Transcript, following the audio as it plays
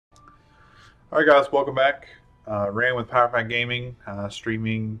Alright guys, welcome back. Ran with PowerPak Gaming,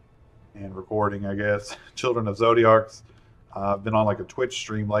 streaming and recording, I guess. Children of Zodiarcs. I've been on like a Twitch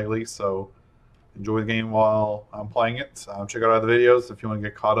stream lately, so enjoy the game while I'm playing it. Check out other videos if you want to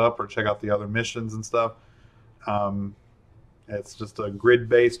get caught up or check out the other missions and stuff. Um, it's just a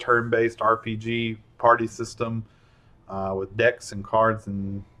grid-based, turn-based RPG party system with decks and cards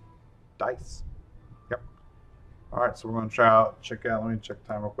and dice. Yep. All right, so we're going to check out. Let me check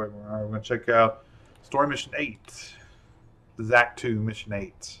time real quick. All right, we're going to check out Story Mission 8, the Act 2 Mission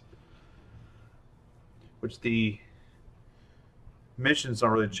 8, which the missions don't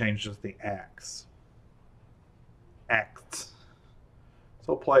really change, just the acts. Acts.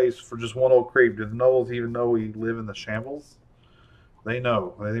 So plays for just one old creep. Do the nobles even know we live in the shambles? They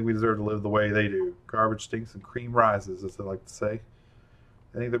know. They think we deserve to live the way they do. Garbage stinks and cream rises, as they like to say.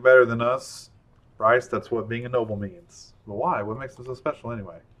 They think they're better than us. Bryce, that's what being a noble means. But why? What makes them so special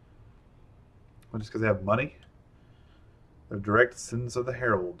anyway? Well, just because they have money? They're direct descendants of the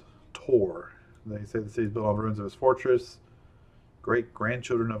Herald, Tor. They say the city is built on the ruins of his fortress. Great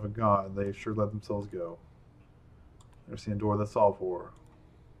grandchildren of a god, they sure let themselves go. Never seen a door that's all for.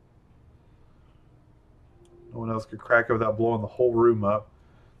 No one else could crack it without blowing the whole room up.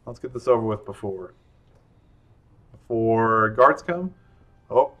 Let's get this over with before guards come.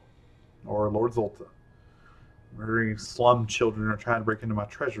 Oh, or Lord Zulta. Murdering slum children are trying to break into my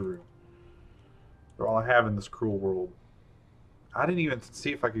treasure room. They're all I have in this cruel world. I didn't even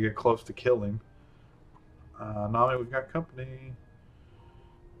see if I could get close to kill him. Nami, we've got company.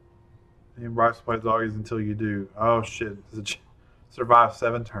 And Bryce plays doggies until you do. Oh shit. Survive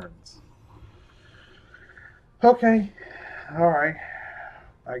 7 turns. Okay. Alright.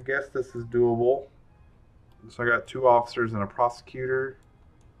 I guess this is doable. So I got 2 officers and a prosecutor.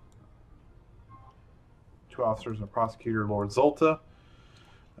 2 officers and a prosecutor, Lord Zulta.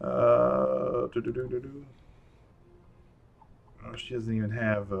 Oh, she doesn't even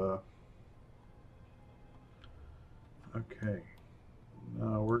have okay.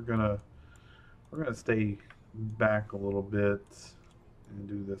 No, we're gonna stay back a little bit and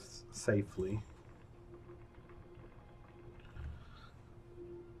do this safely.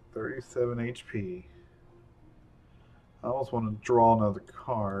 37 HP. I almost want to draw another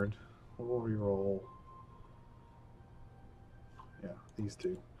card. What will we roll? Yeah, these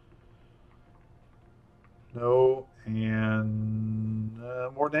 2. No, and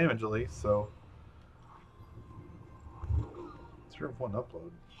more damage at least, so 0.1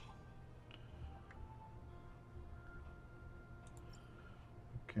 upload.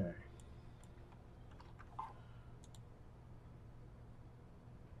 Okay.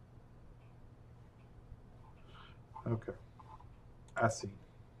 Okay. I see.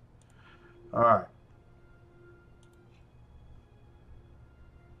 Alright.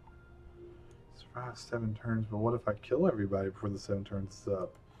 Survive 7 turns, but what if I kill everybody before the 7 turns is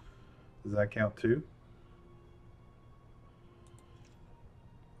up? Does that count too?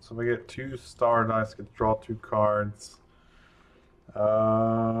 So if I get 2 star dice, I get to draw 2 cards.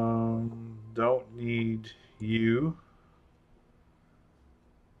 Don't need you.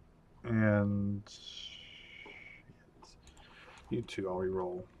 And you 2 I'll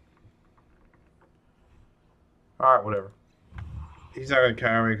re-roll. Alright, whatever. He's not going to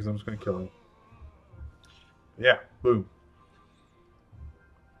counter me because I'm just going to kill him. Yeah, boom.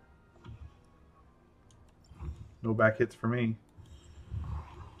 No back hits for me.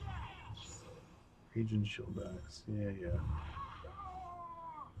 Region shield backs. Yeah.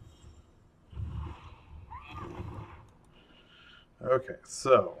 Okay,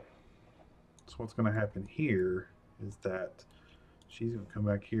 so what's going to happen here is that she's going to come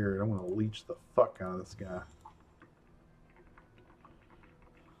back here and I'm going to leech the fuck out of this guy.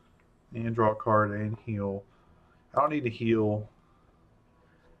 And draw a card and heal. I don't need to heal.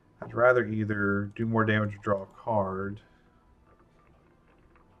 I'd rather either do more damage or draw a card.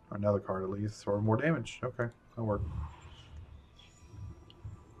 Or another card at least. Or more damage. Okay, that'll work.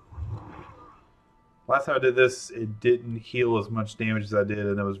 Last time I did this, it didn't heal as much damage as I did,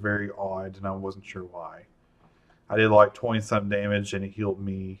 and it was very odd, and I wasn't sure why. I did like 20-something damage, and it healed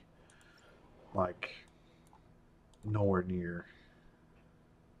me like nowhere near.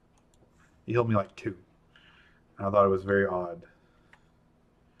 It healed me like 2. And I thought it was very odd.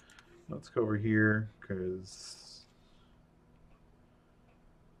 Let's go over here, because...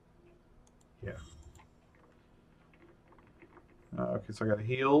 yeah. Okay, so I got a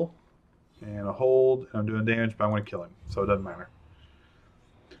heal and a hold, and I'm doing damage, but I'm going to kill him, so it doesn't matter.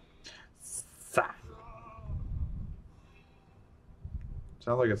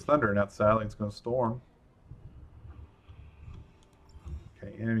 Sounds like it's thundering outside, like it's going to storm.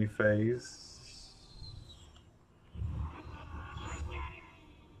 Okay, enemy phase.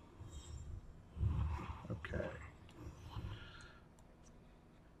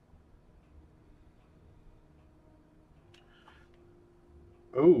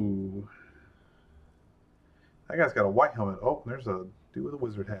 Ooh. That guy's got a white helmet. Oh, there's a dude with a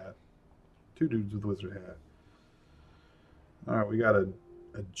wizard hat. Two dudes with a wizard hat. Alright, we got a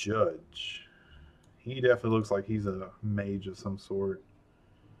judge. He definitely looks like he's a mage of some sort.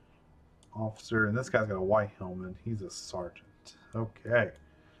 Officer, and this guy's got a white helmet. He's a sergeant. Okay.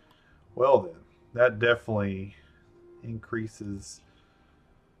 Well then, that definitely increases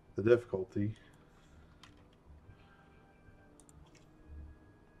the difficulty.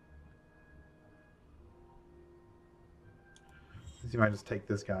 You might just take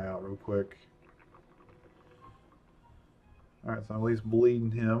this guy out real quick. Alright, so I'm at least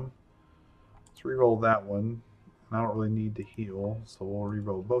bleeding him. Let's re-roll that one. And I don't really need to heal, so we'll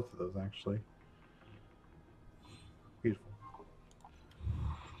re-roll both of those actually. Beautiful.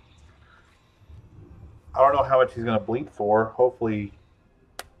 I don't know how much he's going to bleed for. Hopefully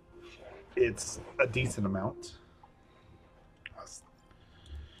it's a decent amount.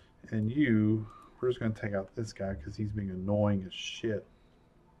 And you, we're just going to take out this guy because he's being annoying as shit.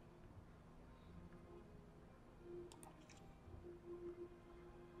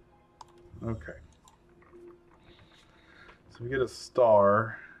 Okay. So we get a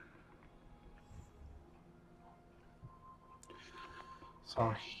star. So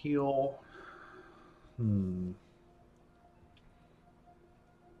I'll heal.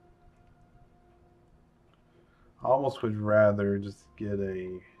 I almost would rather just get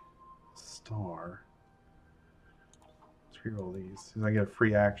a star. Let's reroll these. I get a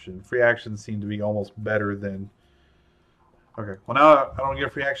free action. Free actions seem to be almost better than... Okay, well now I don't get a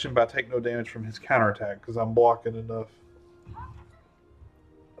free action, but I take no damage from his counterattack because I'm blocking enough.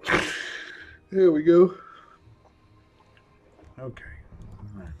 There we go. Okay.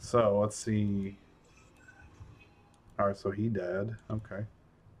 Alright, so let's see. Alright, so he died. Okay.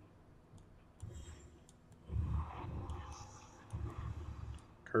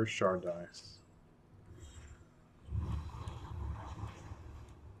 Curse shard dice.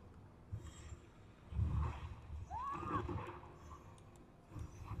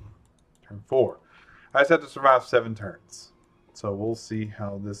 Turn 4. I just have to survive 7 turns. So we'll see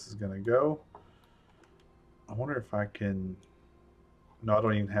how this is going to go. I wonder if I can... No, I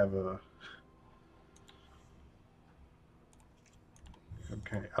don't even have a...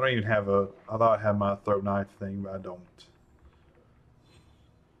 Okay, I don't even have a... I thought I had my throat knife thing, but I don't. So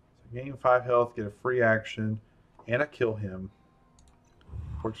gain 5 health, get a free action, and I kill him.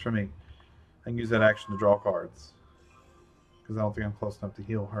 Works for me. I can use that action to draw cards. Because I don't think I'm close enough to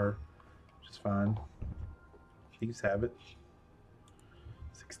heal her. Which is fine. Thieves have it.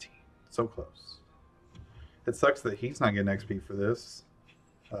 16. So close. It sucks that he's not getting XP for this.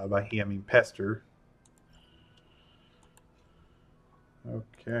 By he, I mean Pester.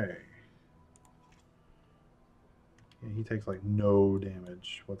 Okay. Yeah, he takes like no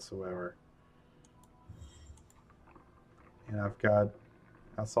damage whatsoever. And I've got...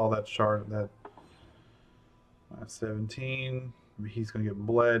 I saw that shard, that... 17. He's going to get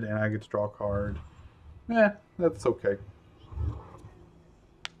bled, and I get to draw a card. That's okay.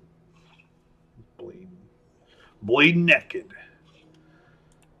 Bleed naked.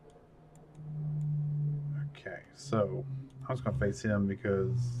 Okay, so I'm just going to face him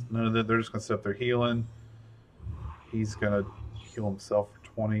because none of that, they're just going to sit up there healing. He's going to heal himself for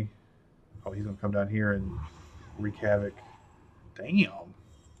 20. Oh, he's going to come down here and wreak havoc. Damn.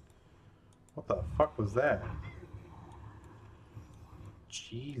 What the fuck was that?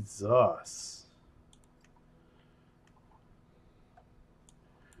 Jesus.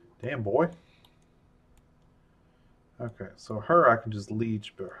 Damn, boy. Okay, so her I can just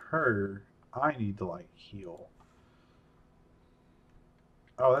leech, but her I need to like heal.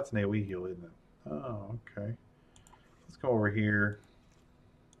 Oh, that's an AoE heal, isn't it? Oh, okay. Let's go over here.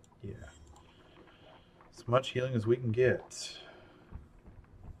 Yeah. As much healing as we can get.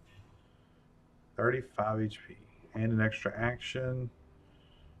 35 HP. And an extra action.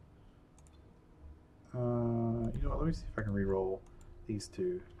 You know what? Let me see if I can reroll these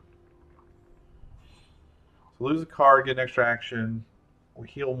two. So lose a card, get an extra action. We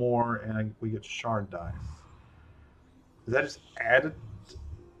heal more, and we get shard dice. Does that just add it?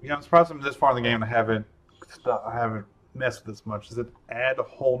 You know, I'm surprised I'm this far in the game and I haven't messed with this much. Does it add a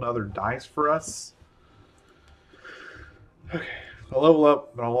whole nother dice for us? Okay, so I level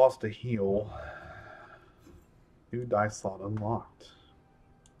up, but I lost a heal. New dice slot unlocked.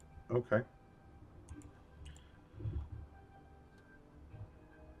 Okay.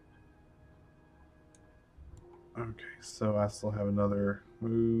 Okay, so I still have another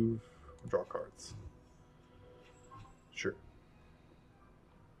move. Draw cards. Sure.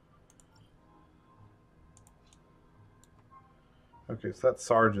 Okay, so that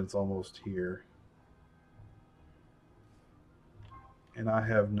sergeant's almost here. And I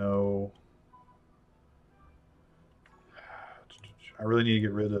have no... I really need to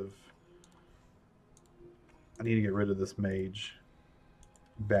get rid of... I need to get rid of this mage.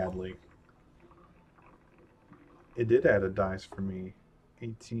 Badly. It did add a dice for me.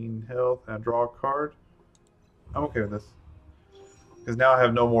 18 health, and I draw a card. I'm okay with this. Because now I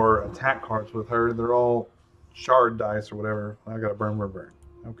have no more attack cards with her. They're all shard dice or whatever. I got to burn, burn, burn.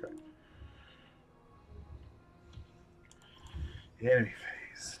 Okay. Enemy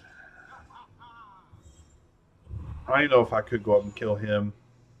phase. I don't even know if I could go up and kill him.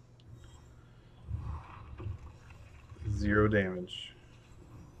 0 damage.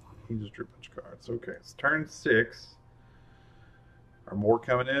 He just drew a bunch of cards. Okay, it's turn 6. Are more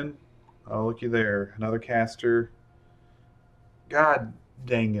coming in? Oh, looky there. Another caster. God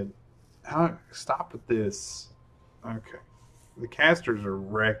dang it. How, stop with this. Okay. The casters are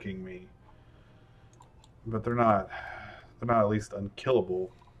wrecking me. But they're not at least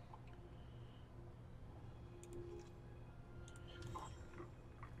unkillable.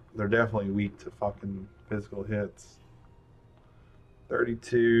 They're definitely weak to fucking physical hits.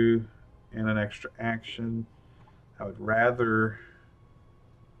 32 and an extra action. I would rather...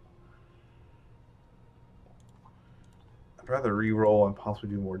 I'd rather re-roll and possibly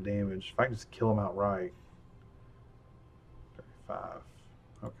do more damage. If I can just kill him outright. 35.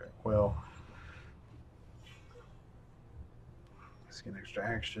 Okay, well... Let's get an extra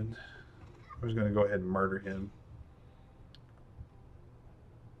action. I'm just going to go ahead and murder him.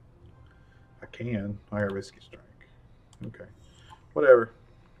 I can. I got risky strike. Okay. Whatever.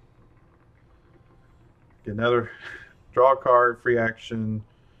 Get another draw a card, free action,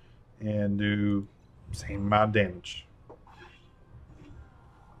 and do same amount of damage.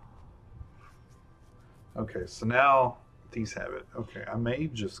 Okay, so now these have it. Okay, I may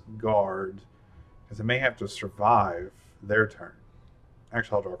just guard because I may have to survive their turn.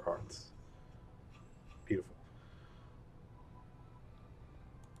 Actually, I'll draw cards. Beautiful.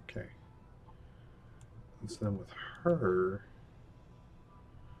 Okay. And so then with her,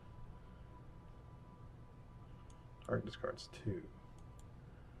 target discards 2.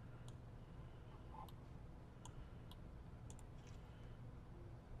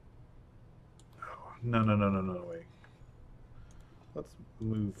 Oh, no, wait. Let's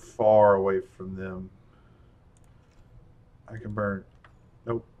move far away from them. I can burn.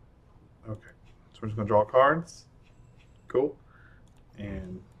 Nope. Okay. So we're just going to draw cards. Cool.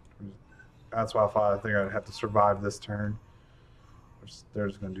 And that's why I think I'd have to survive this turn. They're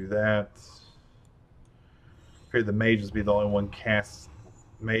just going to do that. Okay, the mage would be the only one cast.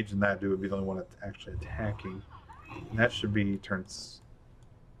 Mage and that dude would be the only one that's actually attacking. And that should be turns.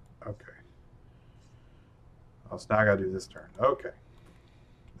 Okay. Oh, so now I got to do this turn. Okay.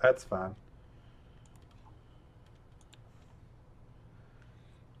 That's fine.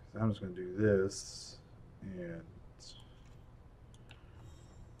 I'm just going to do this. And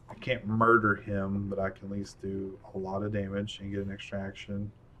I can't murder him, but I can at least do a lot of damage and get an extra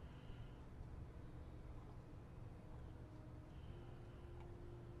action.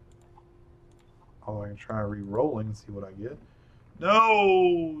 Although I can try re-rolling and see what I get.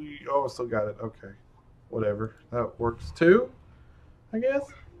 No! Oh, I still got it. Okay. Whatever. That works too, I guess.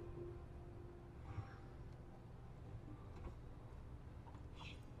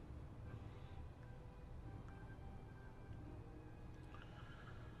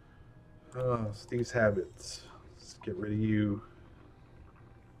 It's these habits. Let's get rid of you.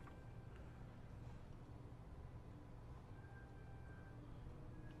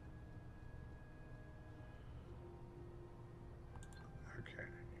 Okay.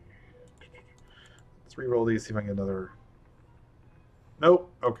 Let's re-roll these, see if I can get another. Nope.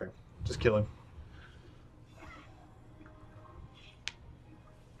 Okay. Just kill him.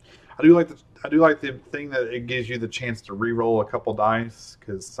 I do like the thing that it gives you the chance to re-roll a couple dice,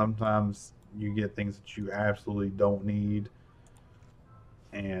 because sometimes you get things that you absolutely don't need,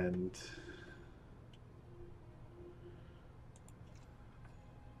 and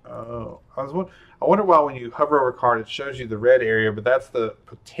I wonder why when you hover over a card it shows you the red area, but that's the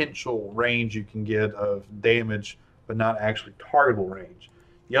potential range you can get of damage, but not actually targetable range.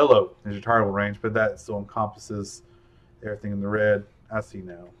 Yellow is your targetable range, but that still encompasses everything in the red. I see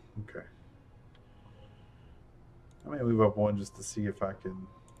now. Okay. I'm gonna move up one just to see if I can,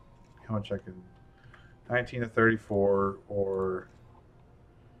 how much I can. 19 to 34 or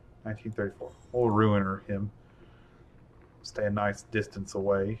 1934. We'll ruin him. Stay a nice distance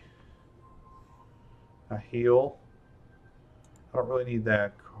away. I heal. I don't really need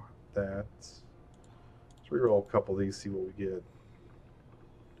that. Let's reroll a couple of these, see what we get.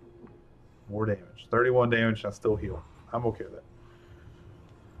 More damage. 31 damage. I still heal. I'm okay with that.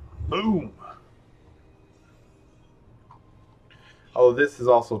 Boom. Oh, this is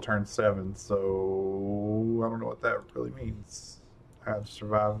also turn 7, so I don't know what that really means. I have to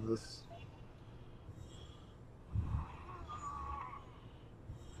survive this.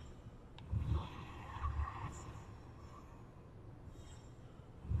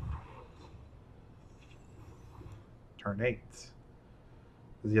 Turn 8.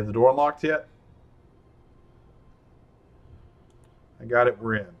 Does he have the door unlocked yet? I got it.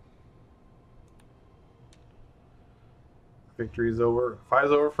 We're in. Victory is over. Fight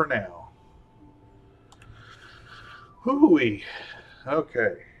is over for now. Hooey.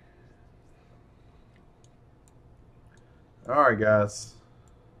 Okay. Alright, guys.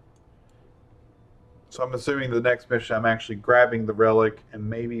 So I'm assuming the next mission I'm actually grabbing the relic and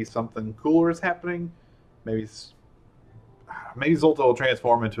maybe something cooler is happening. Maybe Zulta will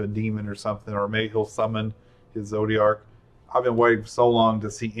transform into a demon or something, or maybe he'll summon his Zodiarc. I've been waiting for so long to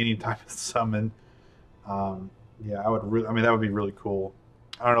see any type of summon. Yeah, I would really. I mean, that would be really cool.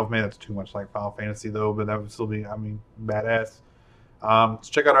 I don't know if maybe that's too much like Final Fantasy though, but that would still be, I mean, badass. So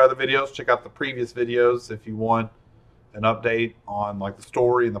check out our other videos. Check out the previous videos if you want an update on like the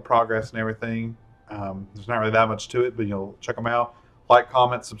story and the progress and everything. There's not really that much to it, but you'll check them out. Like,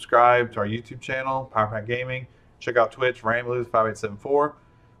 comment, subscribe to our YouTube channel, PowerPak Gaming. Check out Twitch, Ramblers5874,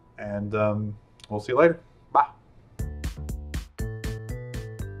 and we'll see you later.